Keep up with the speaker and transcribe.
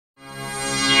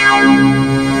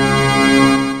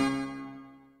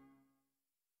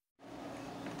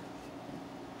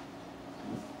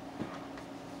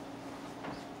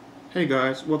Hey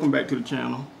guys, welcome back to the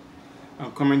channel.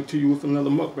 I'm coming to you with another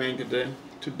mukbang today.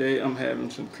 Today I'm having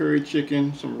some curry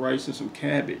chicken, some rice, and some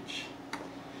cabbage.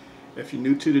 If you're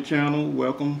new to the channel,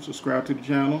 welcome. Subscribe to the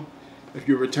channel. If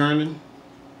you're returning,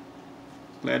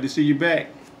 glad to see you back.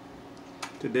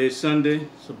 Today's Sunday.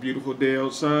 It's a beautiful day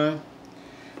outside.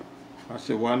 I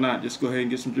said, why not? Just go ahead and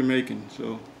get some Jamaican.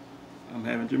 So I'm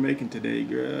having Jamaican today,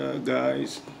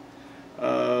 guys.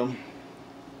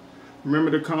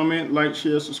 Remember to comment, like,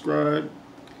 share, subscribe,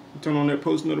 and turn on that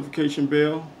post notification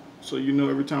bell so you know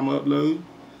every time I upload.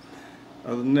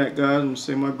 Other than that, guys, I'm going to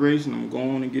say my grace and I'm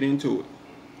going to get into it.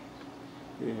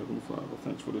 Dear Heavenly Father,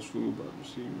 thanks for this food, but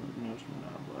receive my nourishment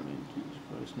our body in Jesus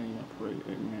Christ's name I pray.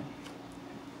 Amen.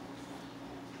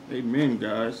 Amen,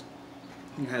 guys.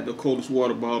 I had the coldest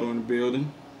water bottle in the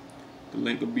building. The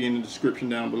link will be in the description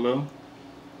down below.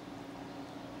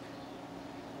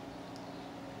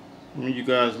 I mean, you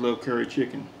guys love curry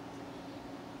chicken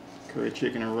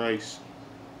and rice.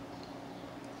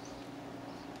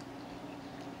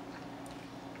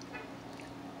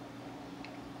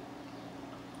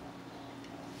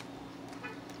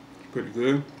 Pretty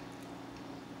good.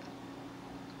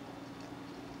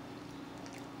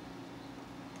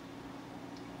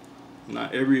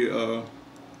 Not every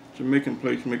Jamaican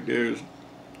place make theirs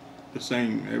the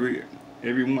same.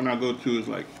 Every one I go to is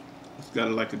like, it's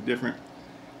got like a different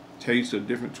taste, a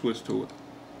different twist to it.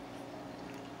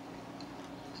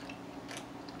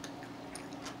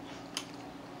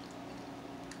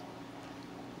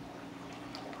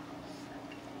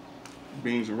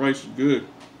 Beans and rice is good.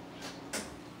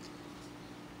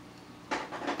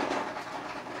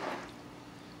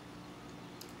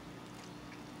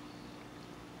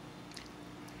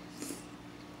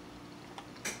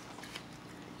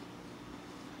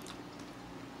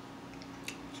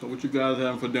 So what you guys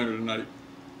having for dinner tonight?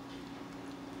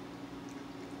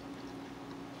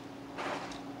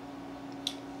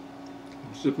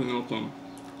 I'm sipping on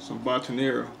some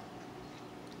botanera.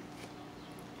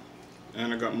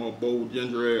 And I got more bold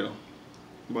ginger ale.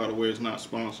 By the way, it's not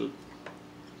sponsored.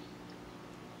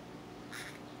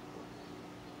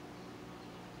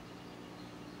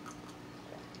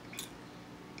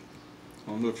 I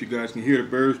don't know if you guys can hear the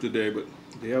birds today, but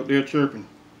they're out there chirping.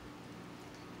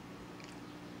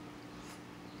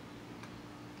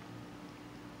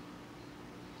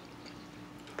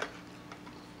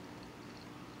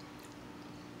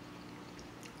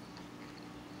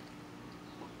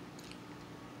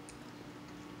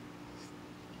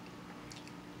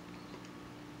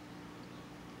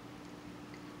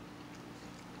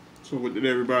 So what did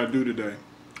everybody do today?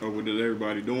 Or what is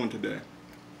everybody doing today?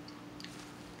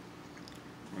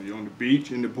 Are you on the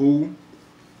beach, in the pool?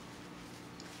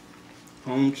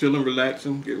 Home, chilling,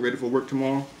 relaxing, getting ready for work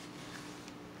tomorrow?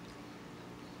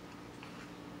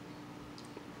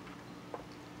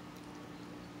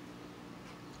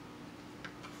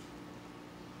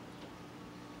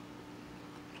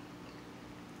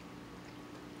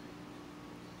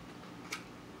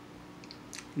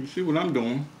 You see what I'm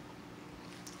doing?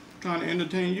 Trying to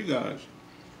entertain you guys.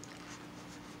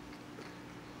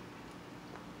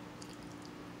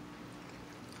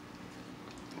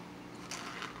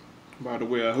 By the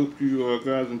way, I hope you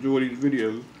guys enjoy these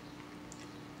videos.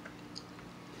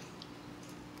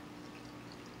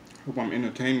 Hope I'm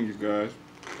entertaining you guys.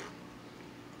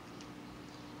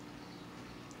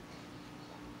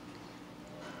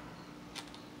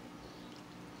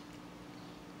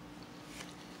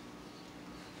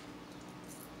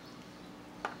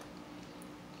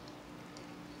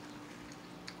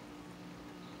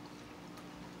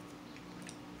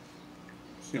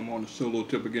 See, I'm on the solo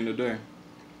tip again today.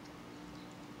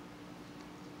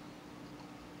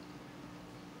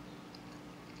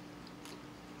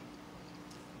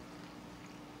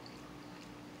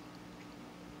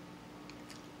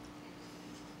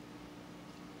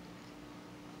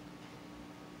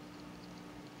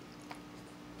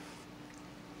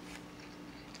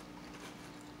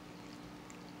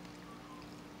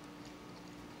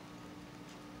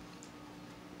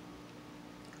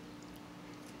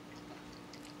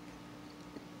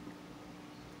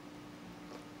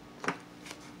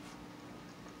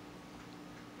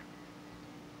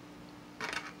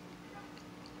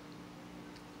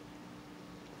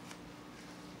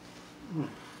 A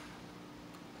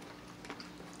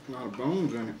lot of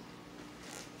bones in it.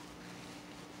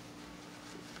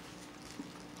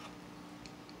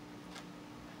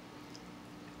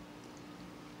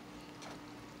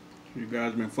 You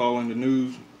guys been following the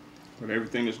news with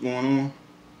everything that's going on?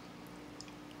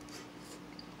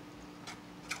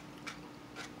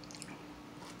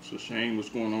 It's a shame what's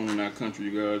going on in our country,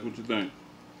 you guys. What you think?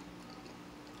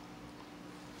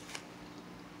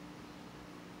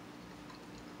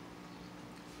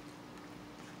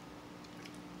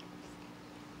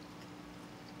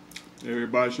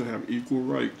 Everybody should have equal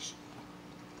rights.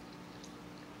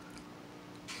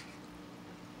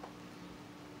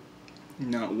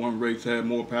 Not one race have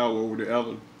more power over the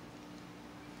other.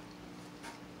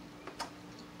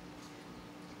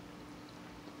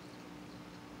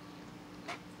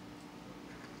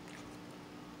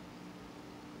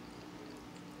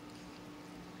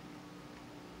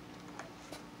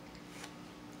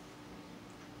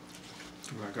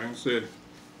 Like I said,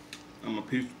 I'm a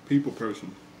people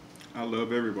person. I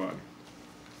love everybody.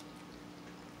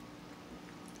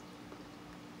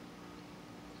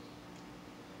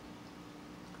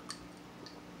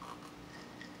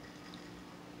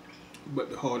 But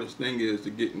the hardest thing is to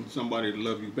getting somebody to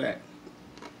love you back.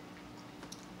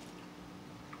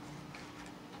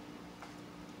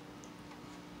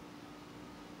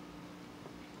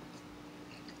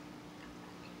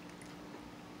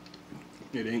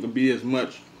 It ain't gonna be as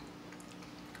much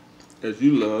as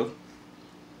you love,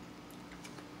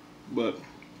 but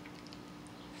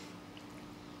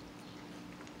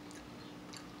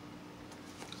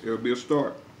it'll be a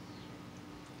start.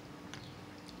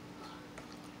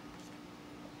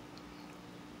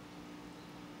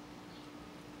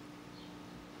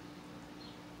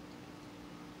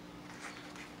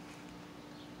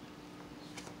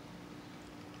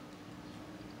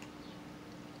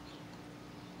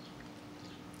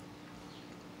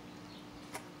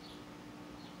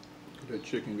 Look at that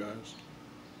chicken, guys.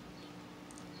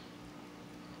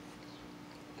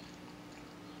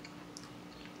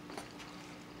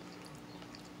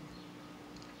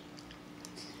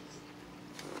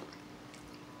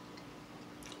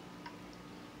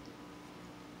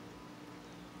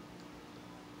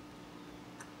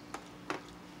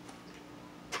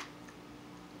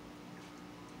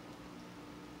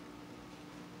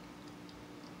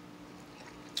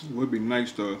 It would be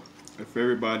nice though if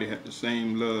everybody had the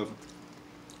same love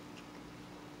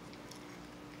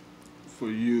for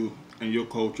you and your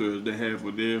culture as they have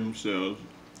for themselves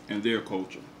and their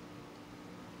culture.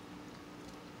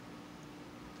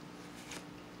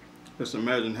 Let's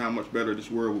imagine how much better this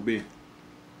world would be.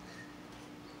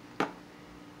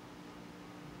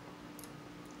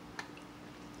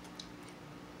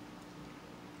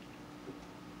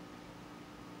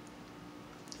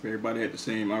 If everybody had the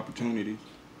same opportunities.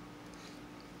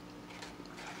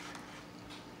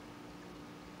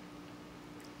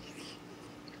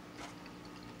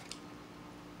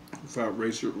 Without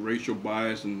racial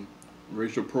bias and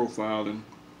racial profiling.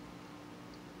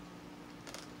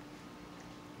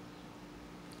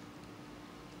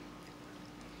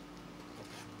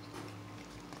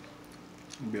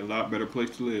 It'd be a lot better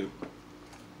place to live.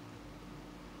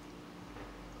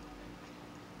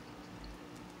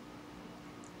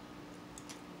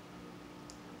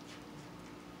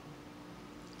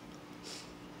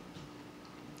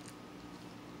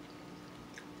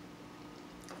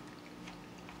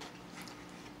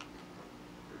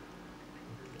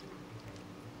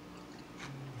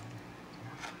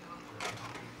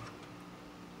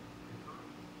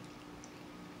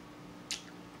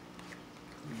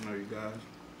 You know, you guys.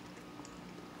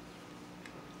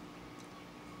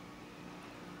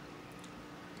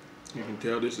 You can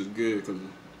tell this is good because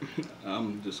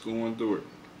I'm just going through it.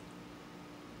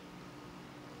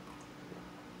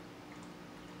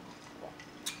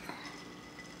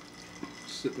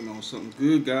 Sipping on something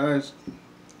good, guys.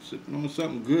 Sipping on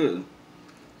something good.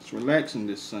 It's relaxing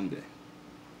this Sunday.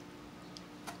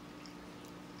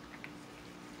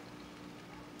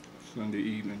 Sunday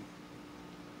evening.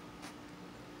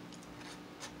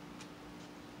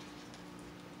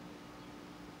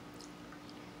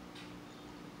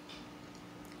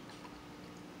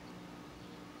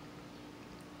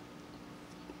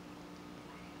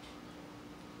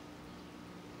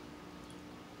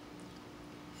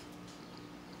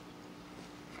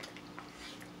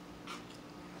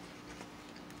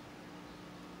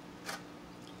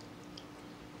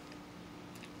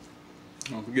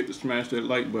 Don't forget to smash that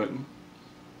like button.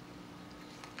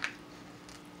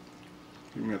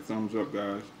 Give me a thumbs up,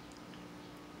 guys.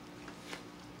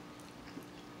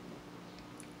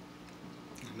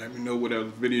 Let me know what other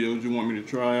videos you want me to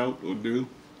try out or do,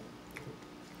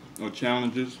 or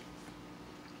challenges.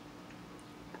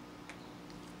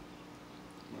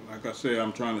 Like I said,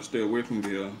 I'm trying to stay away from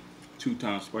the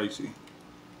 2-time spicy.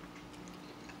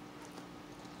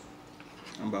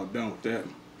 I'm about done with that,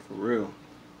 for real.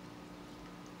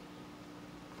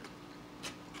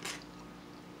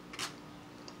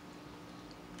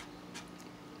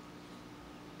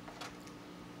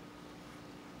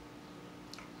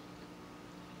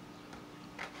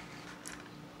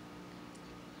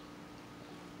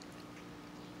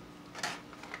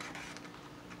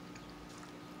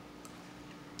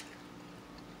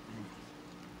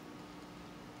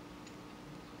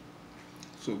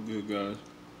 So good, guys.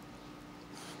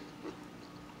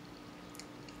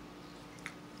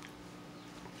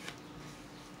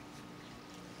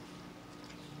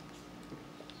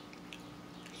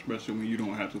 Especially when you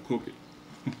don't have to cook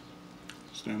it.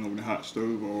 Stand over the hot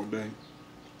stove all day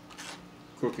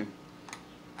cooking.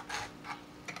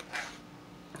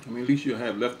 I mean, at least you'll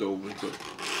have leftovers, but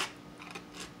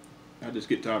I just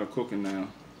get tired of cooking now.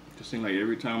 It just seems like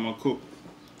every time I cook,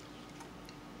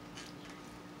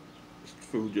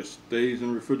 food just stays in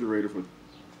the refrigerator for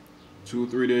 2 or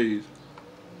 3 days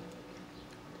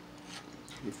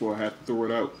before I have to throw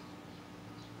it out.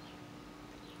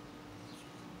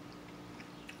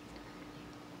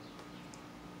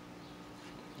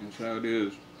 That's how it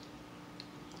is.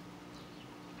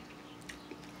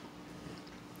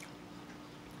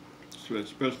 So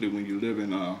especially when you live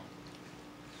in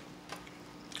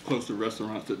close to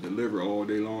restaurants that deliver all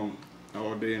day long,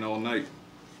 all day and all night.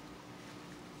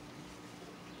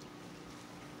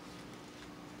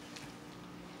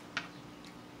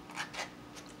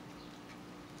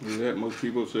 With that, most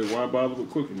people say, why bother with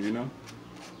cooking, you know?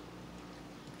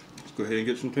 Let's go ahead and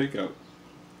get some takeout.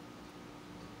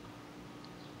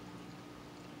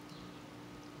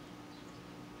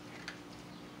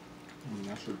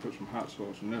 I should have put some hot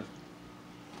sauce in this.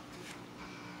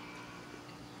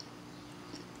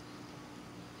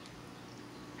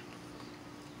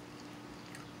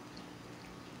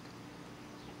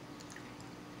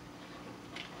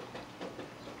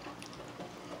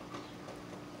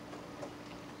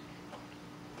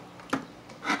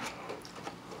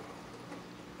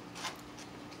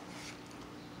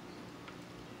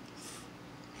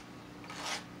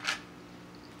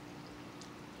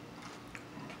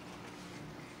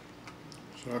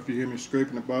 So if you hear me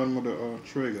scraping the bottom of the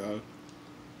tray, guys,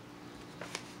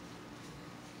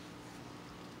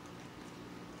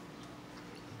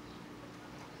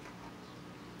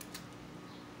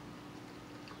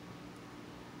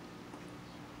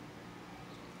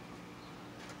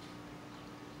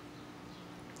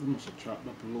 we must have chopped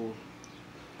up a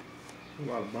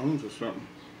lot of bones or something.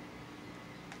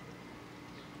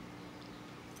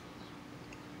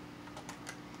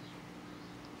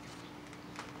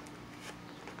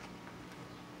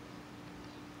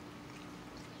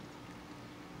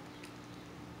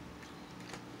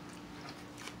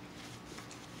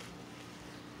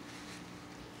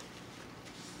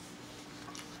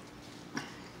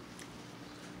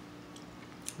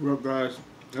 Well, guys,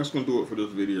 that's gonna do it for this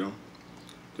video.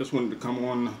 Just wanted to come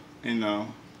on and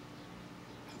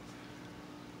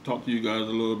talk to you guys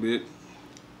a little bit,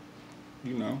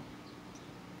 you know,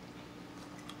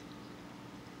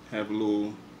 have a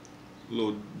little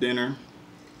dinner,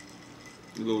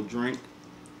 a little drink,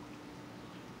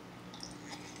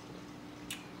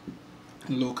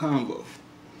 a little combo.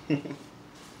 And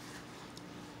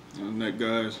that,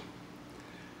 guys,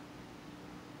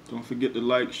 don't forget to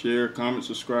like, share, comment,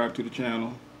 subscribe to the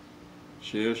channel.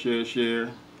 Share, share, share.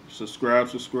 Subscribe,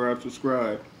 subscribe,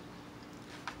 subscribe.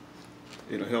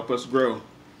 It'll help us grow.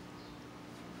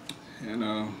 And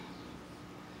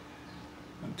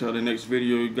until the next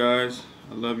video, you guys,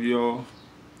 I love you all.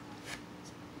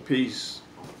 Peace.